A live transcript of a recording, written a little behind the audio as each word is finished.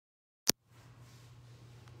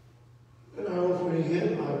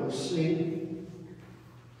will sing.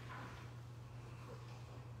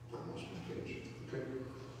 Okay.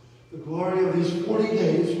 The glory of these 40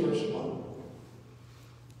 days, verse 1.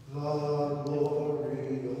 The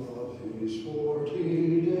glory of these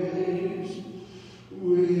 40 days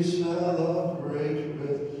we celebrate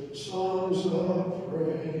with songs of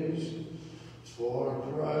praise, for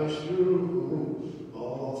Christ through whom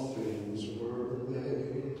all things were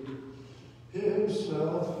made,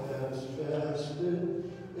 himself has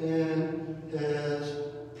fasted and has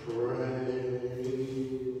prayed.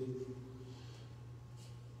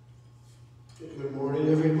 Good morning,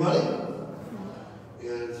 everybody.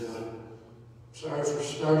 And sorry for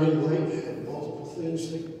starting late. I had multiple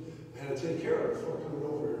things that I had to take care of before coming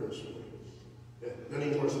over here this morning. Yeah,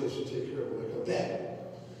 many more things to take care of when I come back.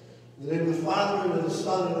 In the name of the Father, and of the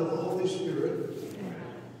Son, and of the Holy Spirit,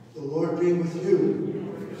 the Lord be with you.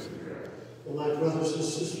 And my brothers and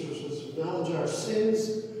sisters, let's acknowledge our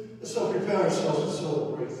sins and so prepare ourselves to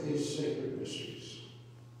celebrate these sacred mysteries.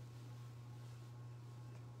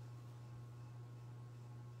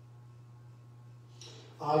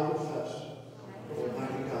 I confess,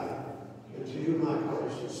 Almighty God, and to you, my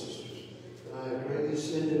brothers and sisters, that I have greatly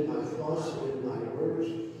sinned in my thoughts and in my words,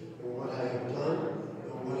 and what I have done,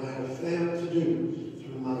 and what I have failed to do,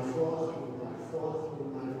 through my fault,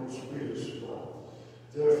 through my most grievous fault.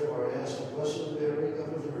 Therefore, I ask the Blessed Mary,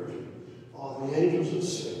 ever Virgin, all the angels and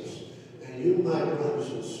saints, and you, my brothers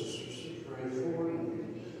and sisters, to pray for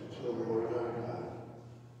me to the Lord our God.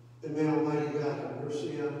 And may Almighty God have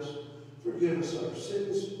mercy on us, forgive us our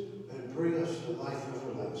sins, and bring us to life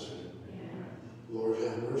everlasting. Amen. Lord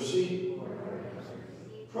have mercy. Lord have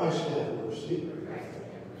mercy. Christ have mercy.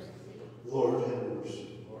 Lord have mercy.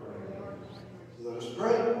 Let us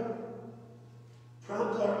pray.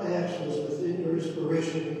 Prompt our actions within your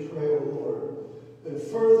inspiration, we pray, O Lord, and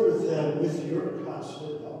further them with your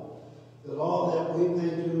constant help, that all that we may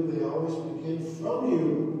do may always begin from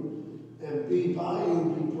you and be by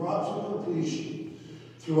you be brought to completion.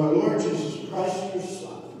 Through our Lord Jesus Christ, your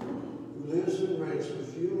Son, who lives and reigns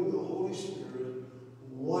with you in the Holy Spirit,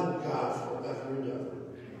 one God forever and ever.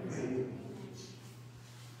 Amen.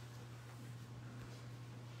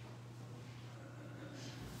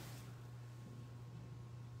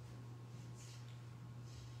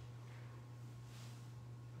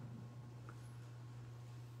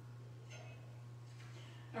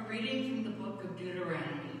 A reading from the book of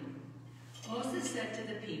Deuteronomy. Moses said to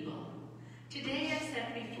the people, "Today I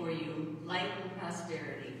set before you life and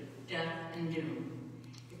prosperity, death and doom.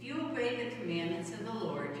 If you obey the commandments of the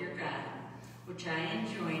Lord your God, which I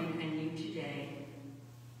enjoin on you today,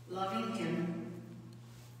 loving him,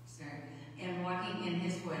 and walking in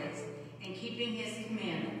his ways, and keeping his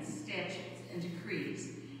commandments, statutes, and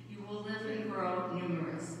decrees, you will live and grow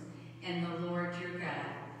numerous, and the Lord your God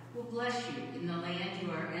will bless you in the land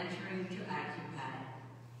you are entering to occupy.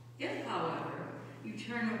 If, however, you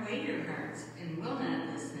turn away your hearts and will not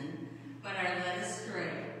listen, but are led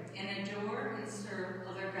astray, and adore and serve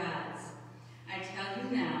other gods, I tell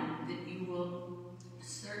you now that you will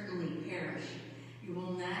certainly perish. You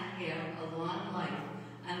will not have a long life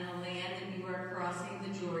on the land that you are crossing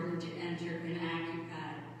the Jordan to enter and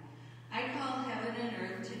occupy. I call heaven and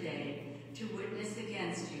earth today to witness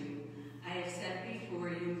against you. I have set before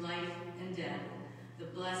you life and death, the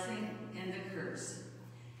blessing and the curse.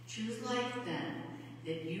 Choose life then,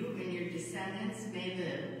 that you and your descendants may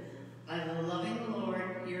live, by the loving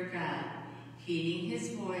Lord your God, heeding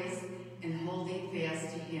his voice and holding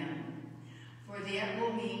fast to him. For that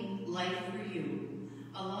will mean life for you,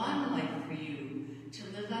 a long life for you, to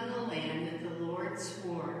live on the land that the Lord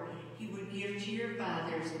swore he would give to your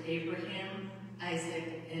fathers, Abraham,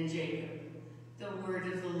 Isaac, and Jacob. The word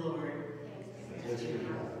of the Lord.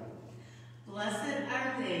 Blessed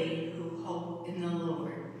are they who hope in the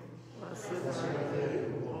Lord. Blessed are they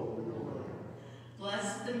who hope in the Lord.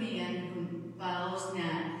 Blessed the man who follows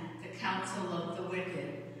not the counsel of the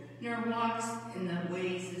wicked, nor walks in the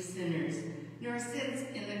ways of sinners, nor sits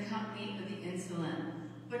in the company of the insolent,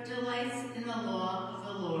 but delights in the law of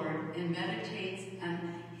the Lord, and meditates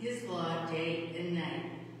on his law day and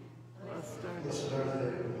night. Blessed are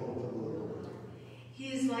they who hope in the Lord. He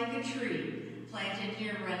is like a tree planted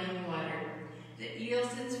near running water, that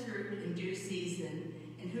yields its fruit in due season,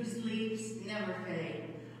 and whose leaves never fade.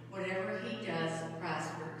 Whatever he does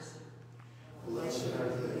prospers. Blessed are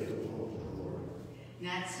they who hope in the Lord.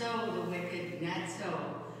 Not so the wicked, not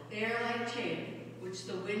so. They are like chaff, which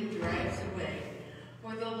the wind drives away.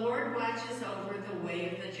 For the Lord watches over the way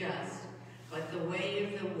of the just, but the way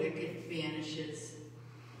of the wicked vanishes.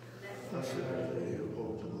 Blessed are they who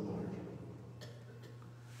hope in the Lord.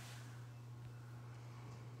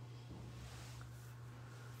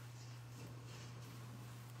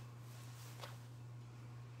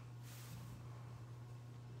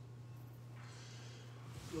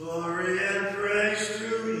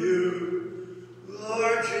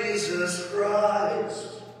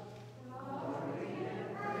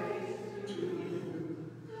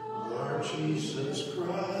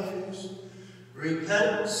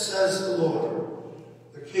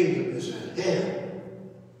 kingdom is at hand.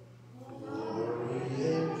 Glory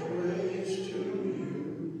and praise to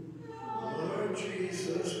you, Lord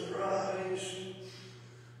Jesus Christ.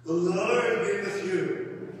 The Lord be with you.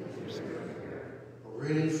 A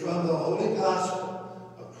reading from the Holy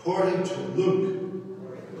Gospel according to Luke.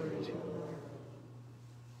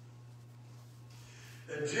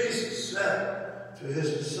 And Jesus said to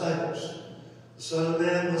his disciples, the Son of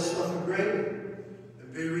Man must suffer greatly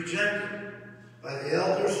and be rejected by the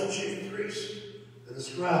elders and chief priests and the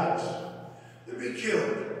scribes, and be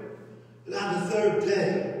killed, and on the third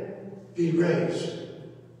day be raised.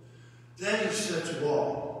 Then he said to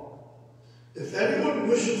all, if anyone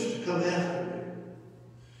wishes to come after me,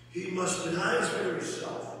 he must deny his very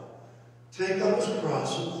self, take up his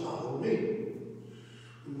cross and follow me.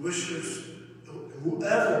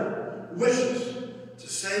 Whoever wishes to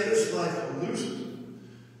save his life will lose it,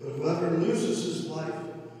 but whoever loses his life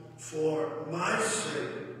for my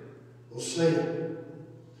sake will save it.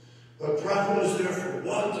 What profit is there for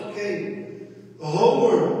one to gain the whole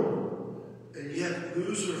world and yet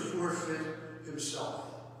lose or forfeit himself?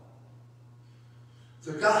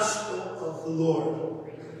 The Gospel of the Lord.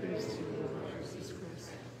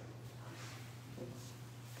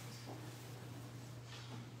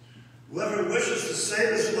 Whoever wishes to save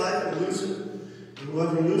his life will lose it, and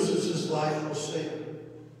whoever loses his life will save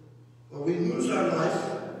it. But we lose our life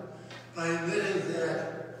by admitting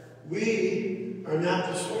that we are not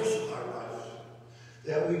the source of our life,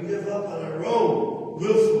 that we give up on our own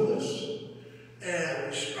willfulness, and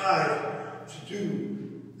we strive to do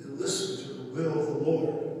and listen to the will of the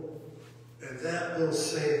Lord, and that will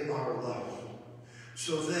save our life.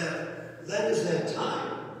 So that is that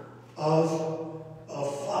time of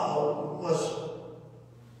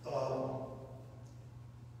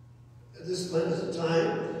this Lent is a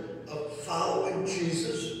time of following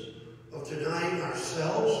Jesus, of denying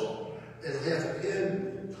ourselves, and having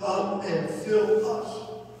him come and fill us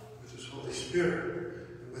with his Holy Spirit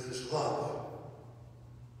and with his love.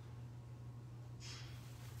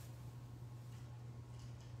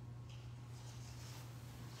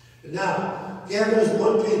 And now, gathered as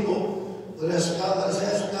one people, let us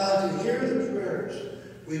ask God to hear the prayers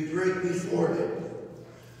we bring before him,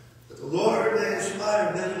 that the Lord may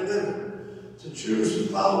inspire men and women to choose to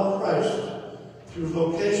follow Christ through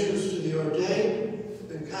vocations to the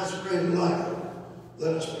ordained and consecrated life.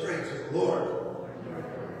 Let us pray to the Lord.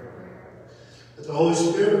 That the Holy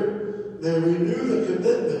Spirit may renew the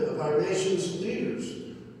commitment of our nation's leaders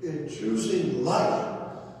in choosing life.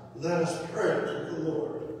 Let us pray to the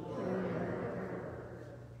Lord.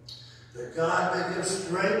 That God may give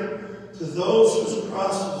strength to those whose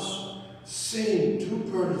crosses seem too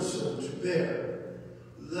burdensome to bear.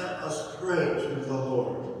 Let us pray to the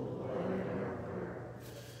Lord.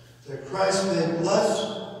 That Christ may bless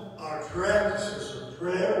our practices of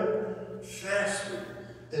prayer, fasting,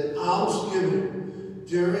 and almsgiving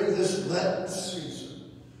during this Lenten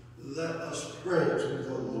season. Let us pray to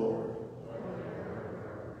the Lord.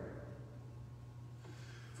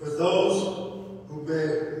 For those who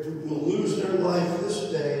will lose their life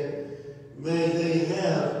this day, may they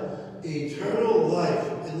have eternal life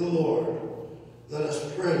in the Lord. Let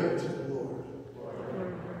us pray to the Lord.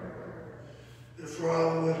 And for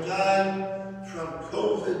all who have died from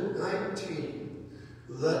COVID-19,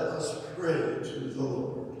 let us pray to the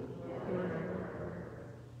Lord.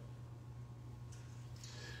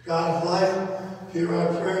 God of life, hear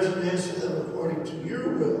our prayers and answer them according to your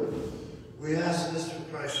will. We ask this through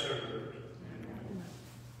Christ our Lord.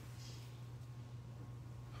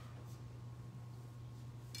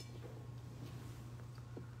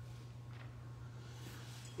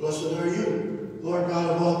 Blessed are you, Lord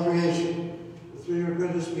God of all creation. Through your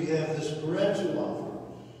goodness we have this bread to offer,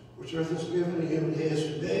 which earth has given and human hands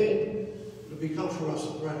have made, to become for us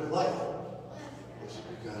the bread of life. Blessed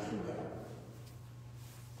be God forever.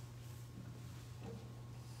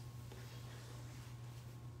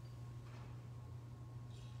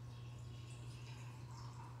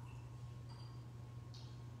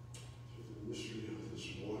 Through the mystery of this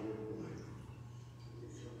water and life, we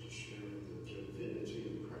come to share the divinity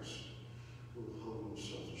of Christ, who humbled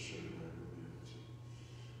himself to share in our humanity.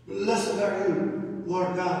 Blessed are you,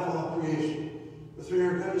 Lord God of all creation. For through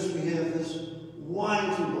your goodness we have this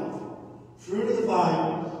wine to offer, fruit of the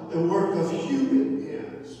vine and work of human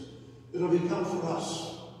hands. It'll become for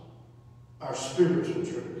us our spiritual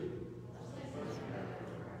drink.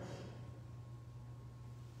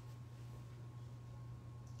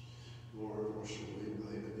 Lord, wash away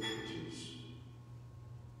my iniquities.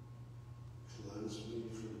 Cleanse me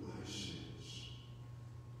from my sins.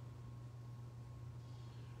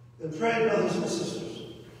 And pray, brothers and sisters,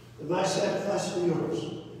 my sacrifice and yours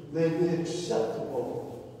may be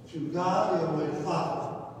acceptable to God the Almighty Father.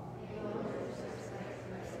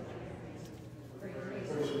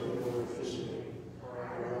 Praise the Lord, physically,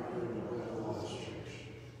 our last church.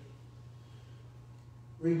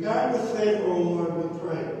 Regard with favor, O Lord, we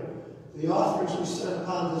pray, the offerings we set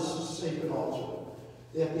upon this sacred altar,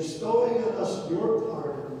 that bestowing on us your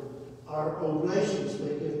pardon, our oblations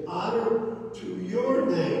may give honor to your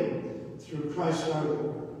name through Christ our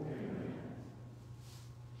Lord.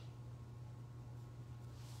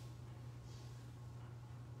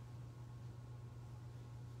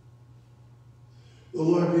 The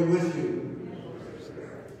Lord be with you.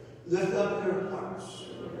 Lift up your hearts.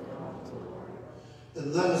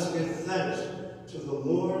 And let us give thanks to the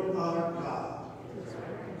Lord our God.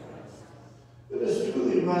 It is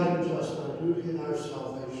truly right and just, our duty and our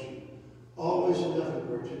salvation, always and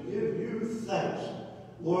everywhere, to give you thanks,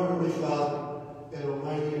 Lord, Holy Father, and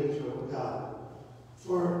Almighty and eternal God.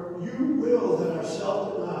 For you will that our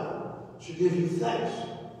self-denial should give you thanks,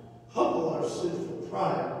 humble our sinful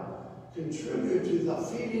pride, contribute to the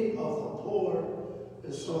feeding of the poor,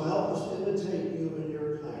 and so help us imitate you in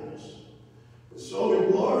your kindness. And so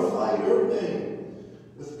we glorify your name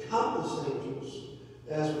with countless angels,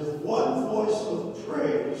 as with one voice of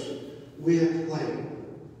praise we acclaim.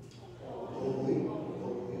 Holy, holy,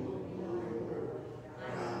 Lord,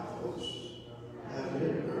 God of hosts, heaven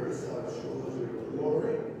and earth are full of your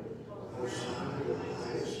glory. Hosanna in the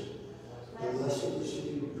highest. Blessed is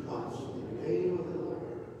he who comes in the name of the Lord.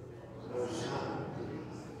 Hosanna in the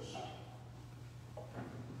highest.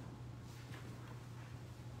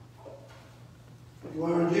 You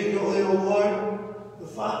are indeed holy, O Lord, the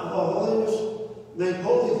fountain of all holiness. Make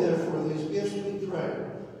holy, therefore, these gifts, we pray,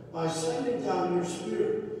 by sending down your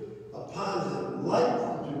Spirit upon them like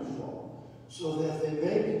the dewfall, so that they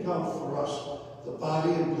may become for us the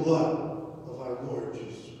body and blood of our Lord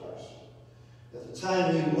Jesus Christ. At the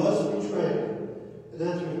time he was betrayed and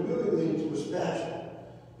entered willingly into his passion,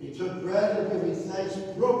 he took bread and giving thanks,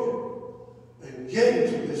 broke it, and gave it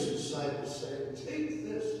to his disciples, saying, "Take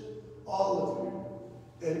this, all of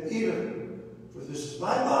you, and eat of it, for this is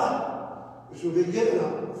my body, which will be given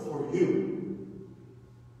up for you."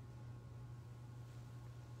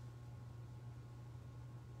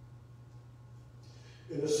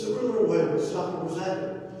 In a similar way, when supper was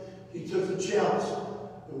ended, he took the chalice,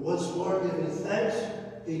 and once more giving thanks,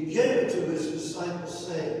 he gave it to his disciples,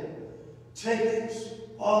 saying, "Take this,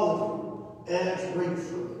 all of you, and drink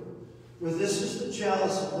from it. For this is the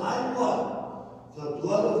chalice of my blood, the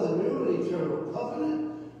blood of the new and eternal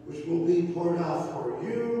covenant, which will be poured out for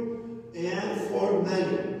you and for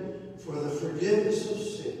many, for the forgiveness of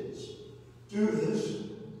sins. Do this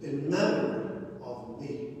in memory of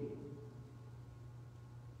me."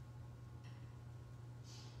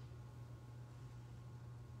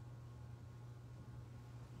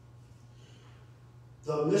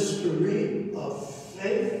 The mystery of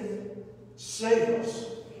faith. Save us,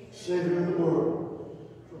 Savior of the world.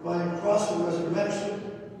 For by your cross and resurrection,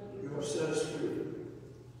 you have set us free.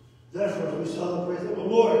 Therefore, as we celebrate the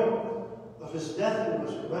memorial of his death and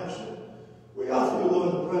resurrection, we offer you,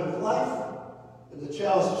 Lord, the bread of life and the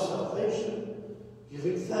chalice of salvation,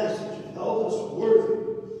 giving thanks that you've held us worthy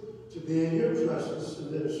to be in your presence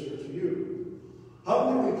and minister to you.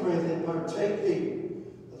 Humbly we pray that partaking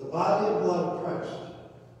of the body and blood of Christ,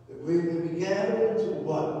 that we may be gathered into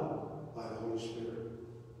one by the Holy Spirit.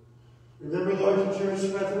 Remember, Lord, your church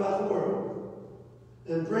spread throughout the world,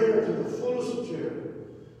 and bring her to the fullness of charity,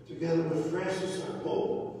 together with Francis, our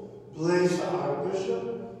Pope, Blaise, our Bishop,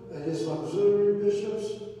 and his auxiliary bishops,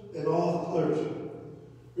 and all the clergy.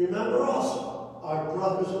 Remember also our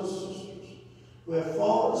brothers and sisters who have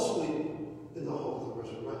fallen asleep in the hope of the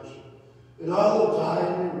resurrection, and all who die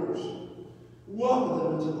in your mercy. Welcome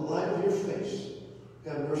them into the light of your face.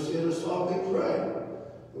 Have mercy on us all, we pray.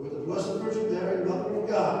 And with the Blessed Virgin Mary, Mother of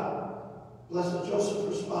God, Blessed Joseph,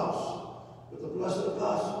 her spouse, with the blessed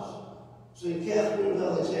apostles, St. Catherine of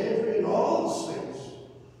Alexandria, and all the saints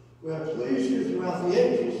who have pleased you throughout the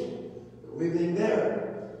ages, that we may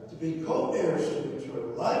merit to be co-heirs to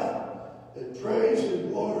eternal life, and praise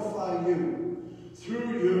and glorify you through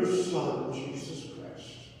your Son, Jesus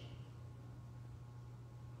Christ.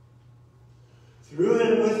 Through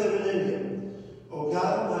him, with him, and in him, O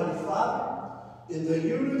God, Almighty Father, in the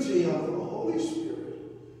unity of the Holy Spirit,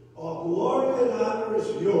 all glory and honor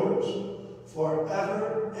is yours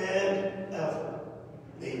forever and ever.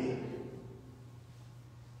 Amen.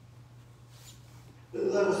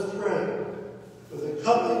 Then let us pray for the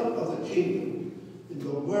coming of the kingdom in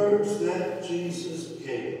the words that Jesus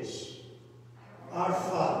gave us. Our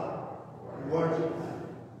Father, who art in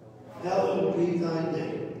heaven, Hallowed be thy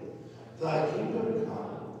name. Thy kingdom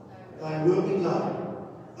come. Thy will be done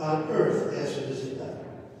on earth as it is in heaven.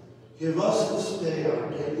 Give us this day our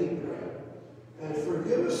daily bread, and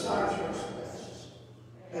forgive us our trespasses,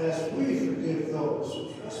 as we forgive those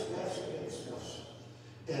who trespass against us.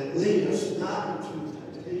 And lead us not into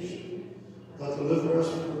temptation, but deliver us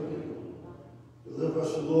from evil. Deliver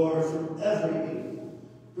us, Lord, from every evil.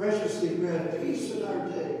 Graciously grant peace in our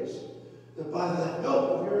days, that by the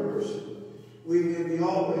help of your mercy we may be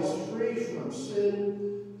always free from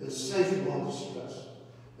sin and safe from all distress,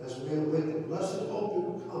 as we await the blessed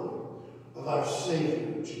hope and coming of our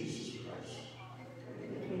Savior, Jesus Christ.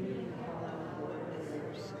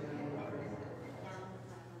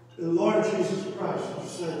 The Lord Jesus Christ, who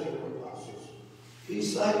said to your apostles,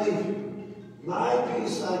 peace I leave you, my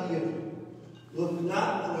peace I give you. Look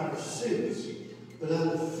not on our sins, but on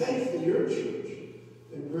the faith of your church,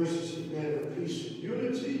 and graciously grant her peace and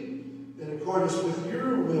unity in accordance with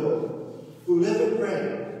your will, who live and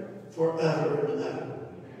reign forever and ever.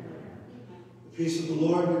 The peace of the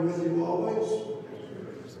Lord be with you always.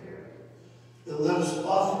 And let us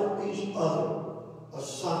offer each other a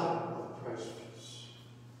sign of Christ's peace.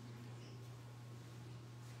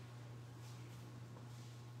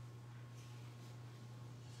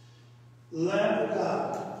 Lamb of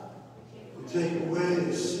God, who take away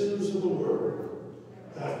the sins of the world,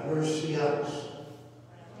 have mercy on us.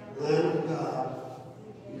 Lamb of God,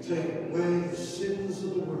 who take away the sins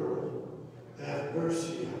of the world, have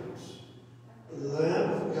mercy on us. The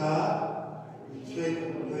Lamb of God, who take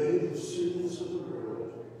away the sins of the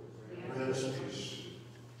world, grant us peace.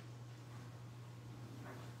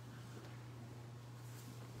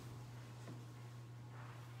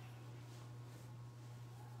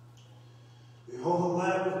 Behold the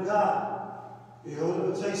Lamb of God. Behold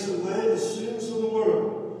him who takes away the sins of the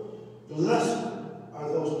world. Blessed are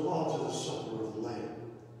those called to the supper of the Lamb.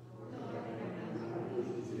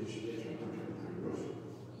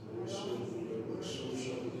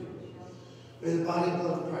 May the body and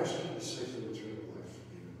blood of Christ keep us safe in eternal life.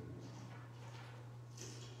 Amen.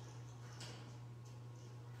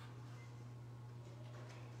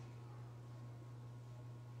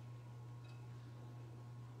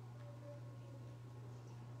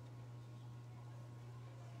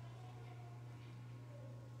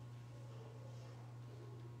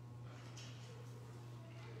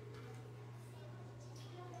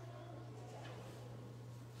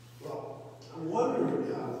 Well, I'm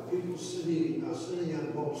wondering now, the people sitting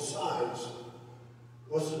on both sides,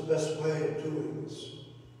 what's the best way of doing this?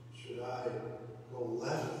 Should I go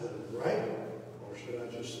left and right, or should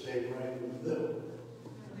I just stay right in the middle?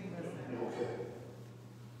 Okay.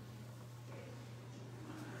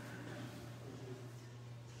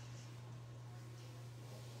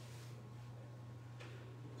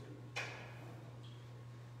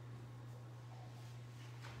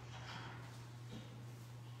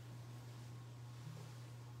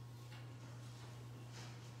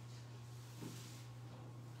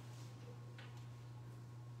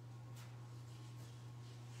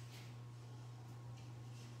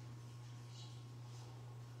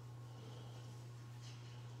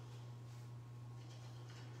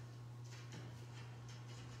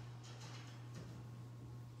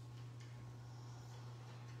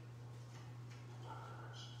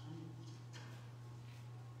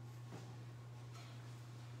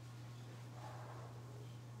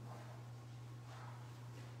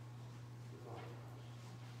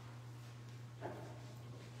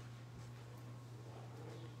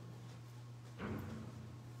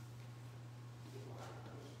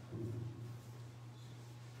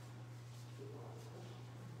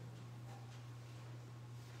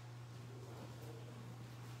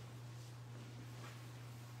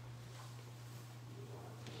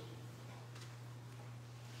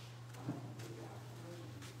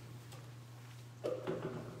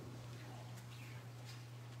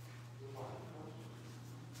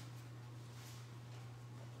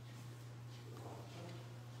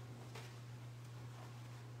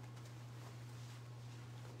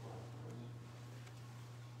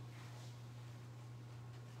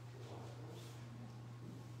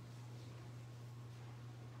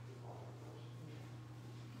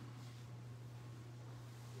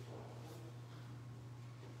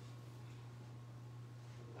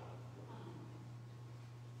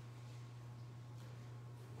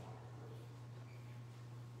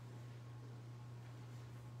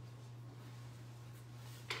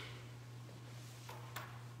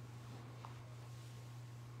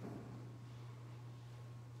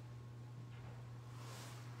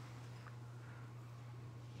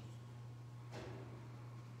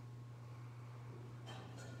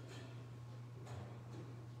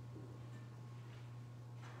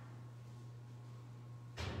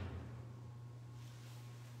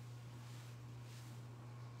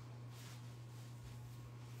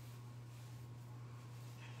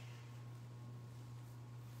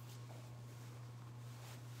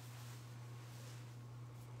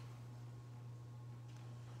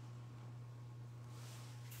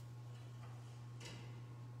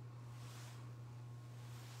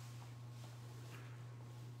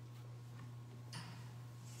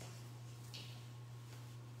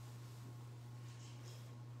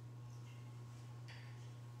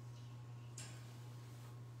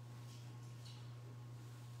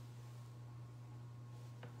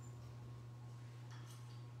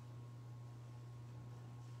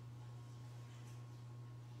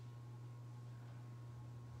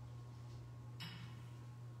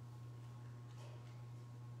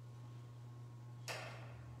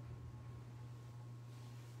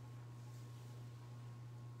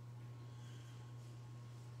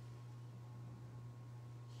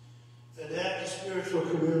 spiritual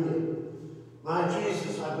communion. My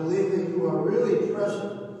Jesus, I believe that you are really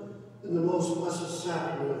present in the most blessed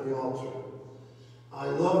sacrament of the altar. I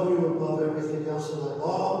love you above everything else, and I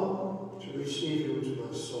long to receive you into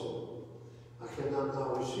my soul. I cannot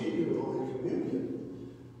now receive you in Holy Communion,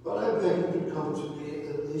 but I beg you to come to me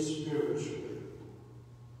at least spiritually.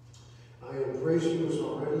 I embrace you as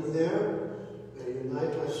already there, and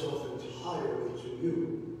unite myself entirely to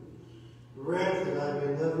you. Grant that I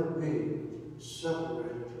may never be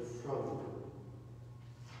separated from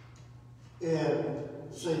you. And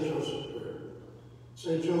St. Joseph prayer.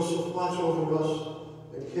 St. Joseph, watch over us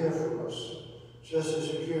and care for us, just as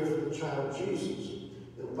you care for the child Jesus.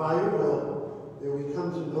 And by your will, may we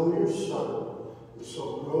come to know your Son, and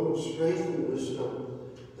so grow in strength and wisdom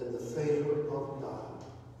and the favor of God.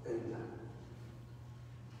 Amen.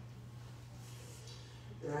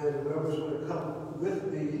 And whoever's going to come with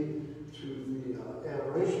me to the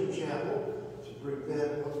Adoration Chapel to bring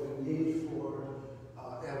back what we need for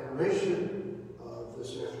adoration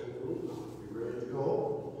this afternoon, I'll be ready to go.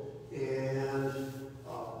 And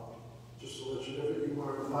just to let you know that you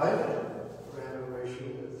are invited for adoration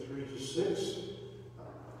at 3 to 6.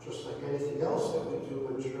 Just like anything else that we do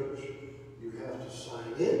in church, you have to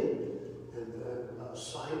sign in and then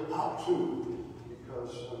sign out too,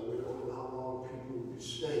 because we don't know how long people will be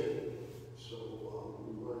staying. So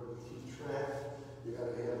we want to keep track. You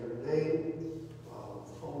got to have your name,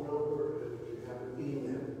 phone number, and you have an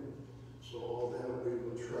email. So all that we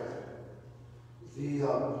will track. We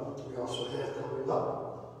also have coming up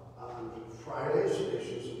on Friday,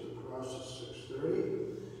 Stations of the Cross at 6:30,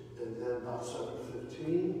 and then about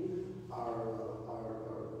 7:15,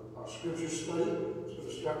 our scripture study. It's going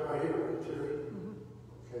to start right here, right, Terry?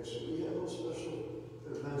 Okay, so we have those special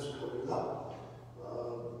events coming up.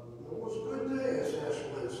 It was a good day, as Ash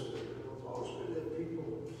Wednesday. It's always good that people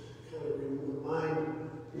kind of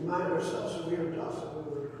remind ourselves that we are dust, and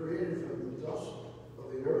we were created from the dust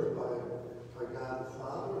of the earth by God the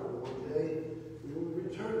Father, and one day we will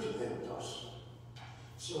return to that dust.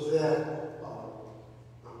 So that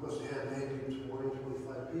I must have maybe 20,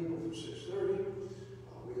 25 people for 6:30.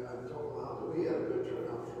 I don't know how, we had a good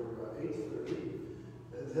turnout for 8:30.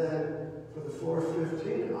 And then for the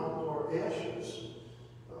 4:15 outdoor ashes,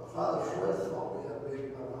 Father Fred thought we had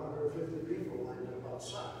maybe about 150 people lined up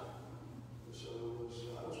outside. So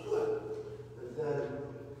it was good. And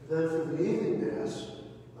then for the evening mass,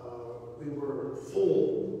 we were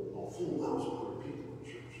full now is 100 people in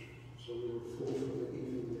church. So we were full for the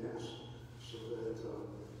evening mass. So that,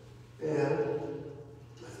 and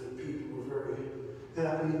I think people were very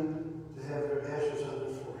happy to have their ashes on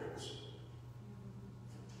their foreheads.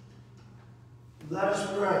 Let us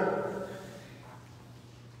pray.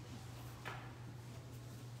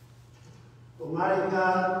 Almighty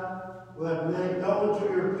God, who have made known to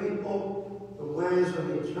your people the ways of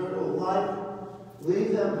eternal life,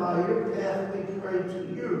 lead them by your path, we pray to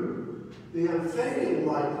you, the unfading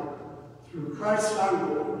light, through Christ our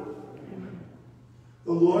Lord.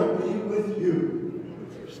 The Lord be with you.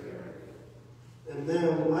 And may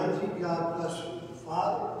Almighty God bless you, the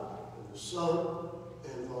Father, and the Son,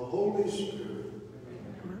 and the Holy Spirit.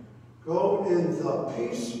 Go in the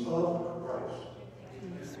peace of Christ.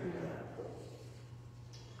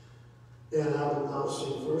 And I will now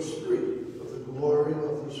sing verse 3 of the glory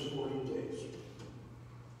of these 40 days.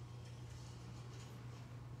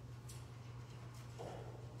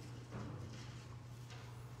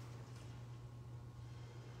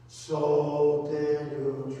 So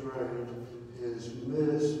Daniel drank